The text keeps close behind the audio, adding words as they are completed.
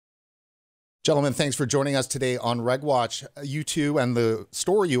Gentlemen, thanks for joining us today on RegWatch. You two and the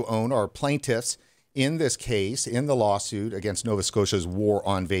store you own are plaintiffs in this case, in the lawsuit against Nova Scotia's war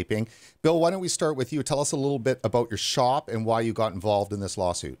on vaping. Bill, why don't we start with you? Tell us a little bit about your shop and why you got involved in this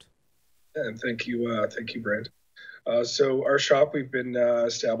lawsuit. Yeah, and thank you, Brent. So our shop, we've been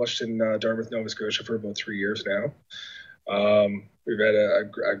established in Dartmouth, Nova Scotia for about 3 years now. We've had a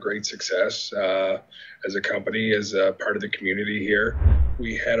great success as a company, as a part of the community here.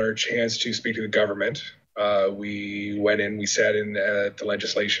 We had our chance to speak to the government. We went in, we sat in at the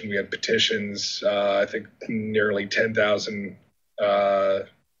legislation, we had petitions, I think nearly 10,000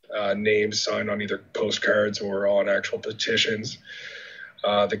 names signed on either postcards or on actual petitions.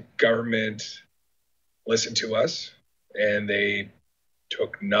 The government listened to us and they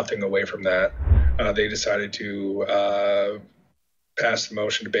took nothing away from that. They decided to pass the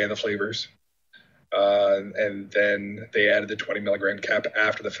motion to ban the flavors. And then they added the 20 milligram cap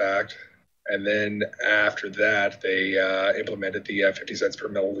after the fact. And then after that, they implemented the 50 cents per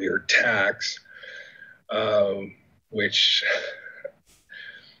milliliter tax, which,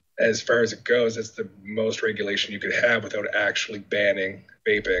 as far as it goes, that's the most regulation you could have without actually banning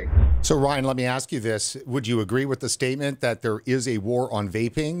vaping. So, Ryan, let me ask you this. Would you agree with the statement that there is a war on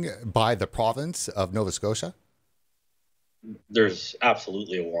vaping by the province of Nova Scotia? There's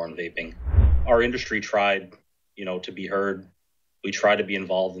absolutely a war on vaping. Our industry tried, to be heard. We tried to be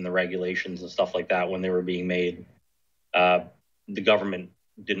involved in the regulations and stuff like that when they were being made. The government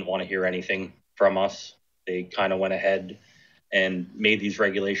didn't want to hear anything from us. They kind of went ahead and made these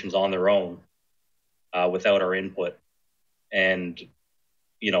regulations on their own without our input. And,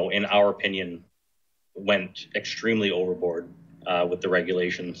 in our opinion, went extremely overboard with the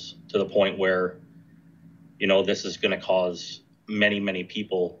regulations to the point where, this is going to cause many, many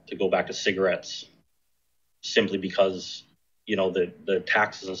people to go back to cigarettes simply because, the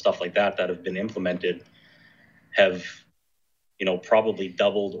taxes and stuff like that have been implemented have, probably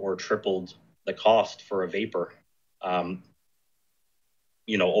doubled or tripled the cost for a vapor, over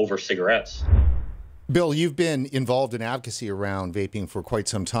cigarettes. Bill, you've been involved in advocacy around vaping for quite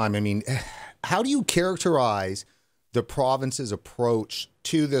some time. I mean, how do you characterize the province's approach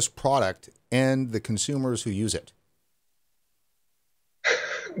to this product and the consumers who use it?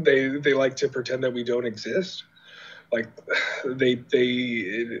 They like to pretend that we don't exist. Like they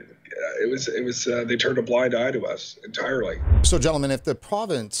turned a blind eye to us entirely. So, gentlemen, if the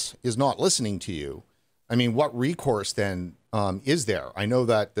province is not listening to you, I mean, what recourse then is there? I know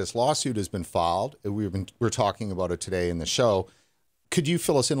that this lawsuit has been filed. We're talking about it today in the show. Could you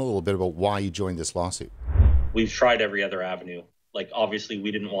fill us in a little bit about why you joined this lawsuit? We've tried every other avenue. Like, obviously,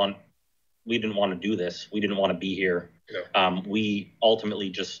 we didn't want to do this. We didn't want to be here. Yeah. We ultimately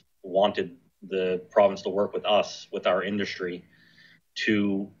just wanted the province to work with us, with our industry,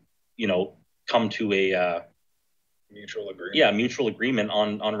 to, come to a mutual agreement. Yeah, mutual agreement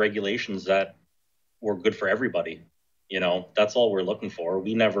on regulations that were good for everybody. That's all we're looking for.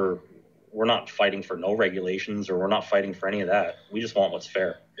 We're not fighting for no regulations, or we're not fighting for any of that. We just want what's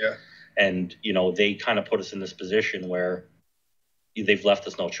fair. Yeah. And, they kind of put us in this position where they've left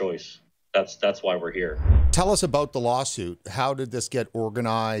us no choice. That's why we're here. Tell us about the lawsuit. How did this get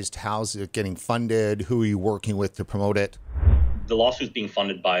organized? How's it getting funded? Who are you working with to promote it? The lawsuit's being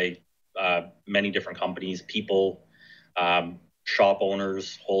funded by many different companies, people, shop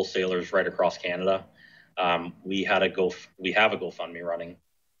owners, wholesalers right across Canada. We have a GoFundMe running.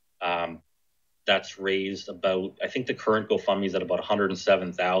 That's raised about, I think the current GoFundMe is at about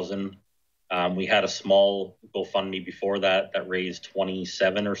 107,000. We had a small GoFundMe before that raised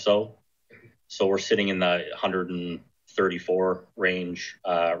 27 or so. So we're sitting in the 134 range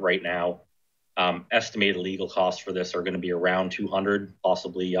right now. Estimated legal costs for this are going to be around 200,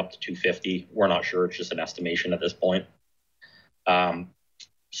 possibly up to 250. We're not sure. It's just an estimation at this point.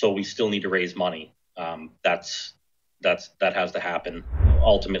 So we still need to raise money. That has to happen.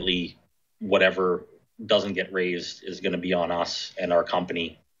 Ultimately, whatever doesn't get raised is going to be on us and our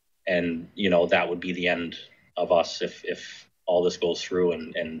company. And, that would be the end of us if all this goes through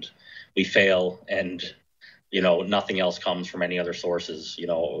and we fail and, nothing else comes from any other sources.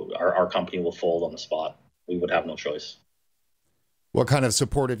 Our company will fold on the spot. We would have no choice. What kind of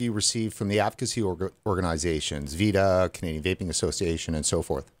support have you received from the advocacy organizations, VITA, Canadian Vaping Association, and so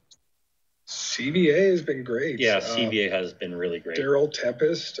forth? CVA has been great. Yeah, CVA has been really great. Daryl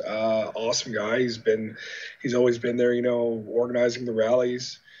Tempest, awesome guy. He's always been there, organizing the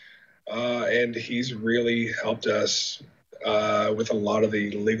rallies. And he's really helped us with a lot of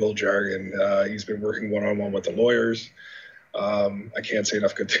the legal jargon. He's been working one-on-one with the lawyers. I can't say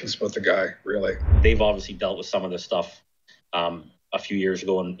enough good things about the guy, really. They've obviously dealt with some of this stuff a few years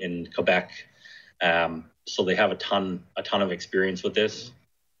ago in Quebec. So they have a ton of experience with this,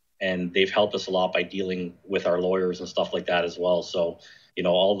 and they've helped us a lot by dealing with our lawyers and stuff like that as well. So, you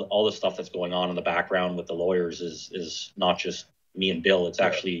know, all the stuff that's going on in the background with the lawyers is not just me and Bill. It's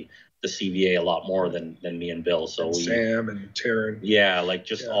actually the CVA a lot more than me and Bill. So and Sam and Taryn. Yeah, like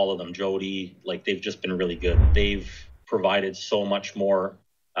just all of them. Jody, like they've just been really good. They've provided so much more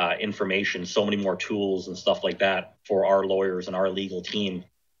information, so many more tools and stuff like that for our lawyers and our legal team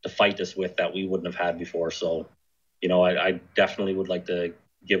to fight this with that we wouldn't have had before. So, you know, I definitely would like to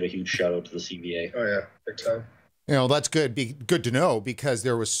give a huge shout out to the CVA. Oh yeah, big time. You know, that's good. Good to know, because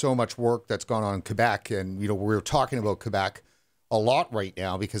there was so much work that's gone on in Quebec. And, you know, we're talking about Quebec a lot right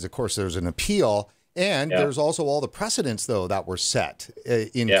now because, of course, there's an appeal. And there's also all the precedents, though, that were set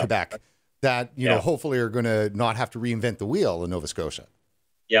in Quebec that, you know, hopefully are going to not have to reinvent the wheel in Nova Scotia.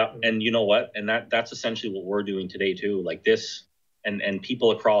 Yeah. And you know what? And that's essentially what we're doing today, too. Like this, and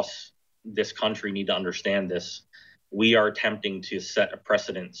people across this country need to understand this. We are attempting to set a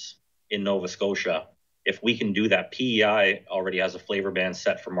precedence in Nova Scotia. If we can do that, PEI already has a flavor ban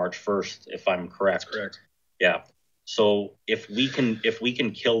set for March 1st, if I'm correct. That's correct. Yeah. So if we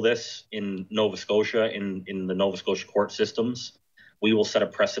can kill this in Nova Scotia, in the Nova Scotia court systems, we will set a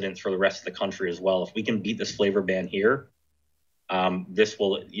precedent for the rest of the country as well. If we can beat this flavor ban here, this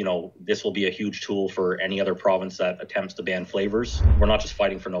will be a huge tool for any other province that attempts to ban flavors. We're not just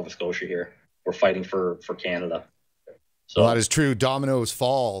fighting for Nova Scotia here. We're fighting for Canada. So, well, that is true. Dominoes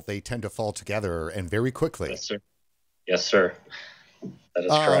fall. They tend to fall together, and very quickly. Yes, sir. Yes, sir. That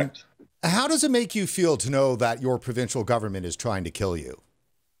is correct. How does it make you feel to know that your provincial government is trying to kill you?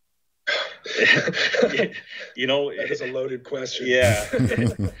 You know, that is a loaded question. Yeah.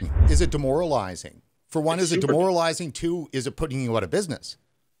 Is it demoralizing? For one, is it demoralizing? Two, is it putting you out of business?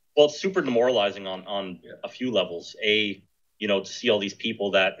 Well, it's super demoralizing on a few levels. A, you know, to see all these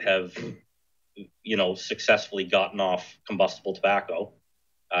people that have, you know, successfully gotten off combustible tobacco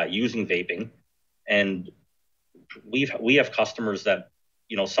using vaping. And we have customers that,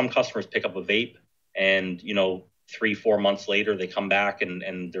 you know, some customers pick up a vape and, you know, 3-4 months later, they come back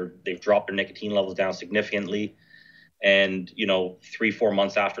and they've dropped their nicotine levels down significantly. And, you know, 3-4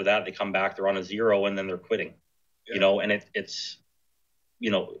 months after that, they come back, they're on a 0, and then they're quitting, you know, and it's,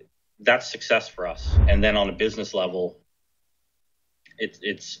 you know, that's success for us. And then on a business level,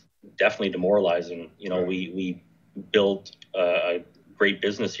 it's definitely demoralizing. You know, we built a great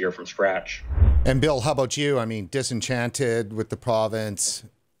business here from scratch. And Bill, how about you? I mean, disenchanted with the province?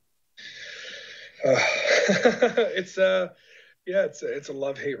 It's a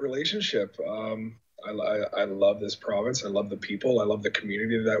love-hate relationship. I love this province. I love the people. I love the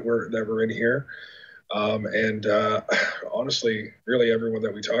community that we're in here. And honestly, really everyone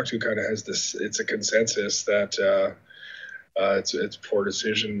that we talk to kind of has this. It's a consensus that it's poor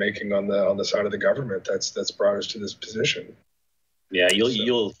decision making on the side of the government that's brought us to this position. Yeah,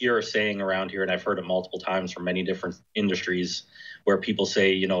 you'll hear a saying around here, and I've heard it multiple times from many different industries, where people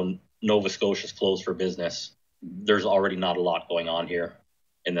say, you know, Nova Scotia's closed for business. There's already not a lot going on here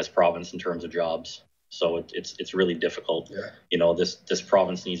in this province in terms of jobs. So it's really difficult. Yeah. You know, this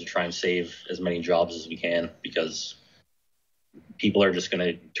province needs to try and save as many jobs as we can, because people are just going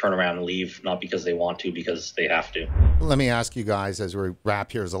to turn around and leave, not because they want to, because they have to. Let me ask you guys as we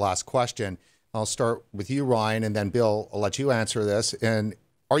wrap here as the last question. I'll start with you, Ryan, and then Bill, I'll let you answer this. And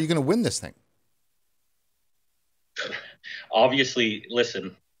are you going to win this thing? Obviously,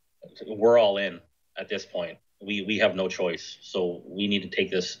 listen, we're all in at this point. We have no choice. So we need to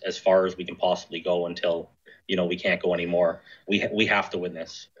take this as far as we can possibly go until, you know, we can't go anymore. We have to win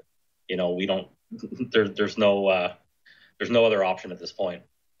this. You know, we don't, there's no other option at this point.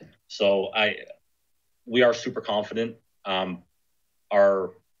 So we are super confident.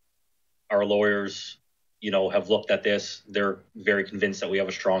 Our lawyers, you know, have looked at this. They're very convinced that we have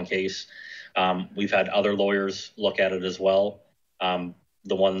a strong case. We've had other lawyers look at it as well.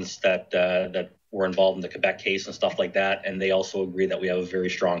 The ones that were involved in the Quebec case and stuff like that, and they also agree that we have a very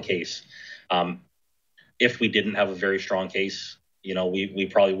strong case. If we didn't have a very strong case, you know, we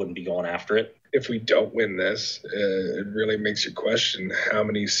probably wouldn't be going after it. If we don't win this, it really makes you question how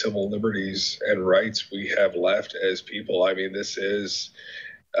many civil liberties and rights we have left as people. I mean, this is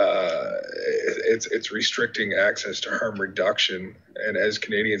it's restricting access to harm reduction, and as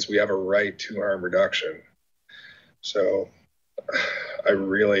Canadians, we have a right to harm reduction. So I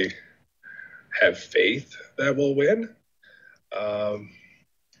really have faith that we'll win.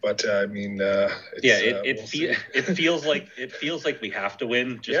 But I mean, it feels like we have to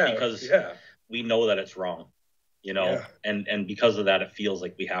win just because we know that it's wrong, you know, and because of that, it feels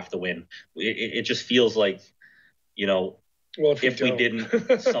like we have to win. It just feels like, you know, Well, if we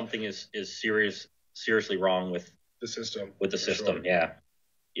didn't, something is seriously wrong with the system. Sure. Yeah,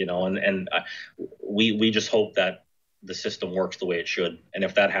 and we just hope that the system works the way it should, and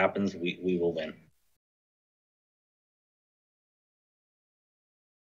if that happens, we will win.